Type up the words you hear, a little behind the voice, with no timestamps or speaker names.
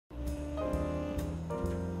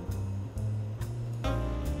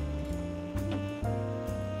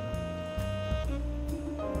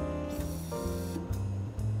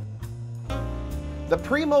The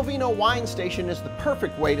Primo Vino wine station is the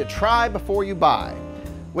perfect way to try before you buy.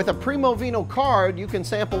 With a Primo Vino card, you can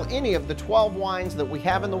sample any of the 12 wines that we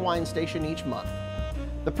have in the wine station each month.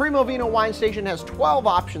 The Primo Vino wine station has 12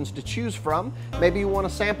 options to choose from. Maybe you want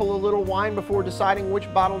to sample a little wine before deciding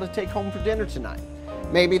which bottle to take home for dinner tonight.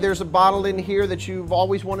 Maybe there's a bottle in here that you've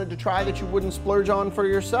always wanted to try that you wouldn't splurge on for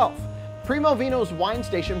yourself. Primo Vino's wine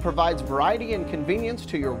station provides variety and convenience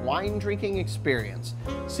to your wine drinking experience.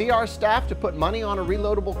 See our staff to put money on a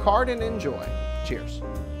reloadable card and enjoy. Cheers.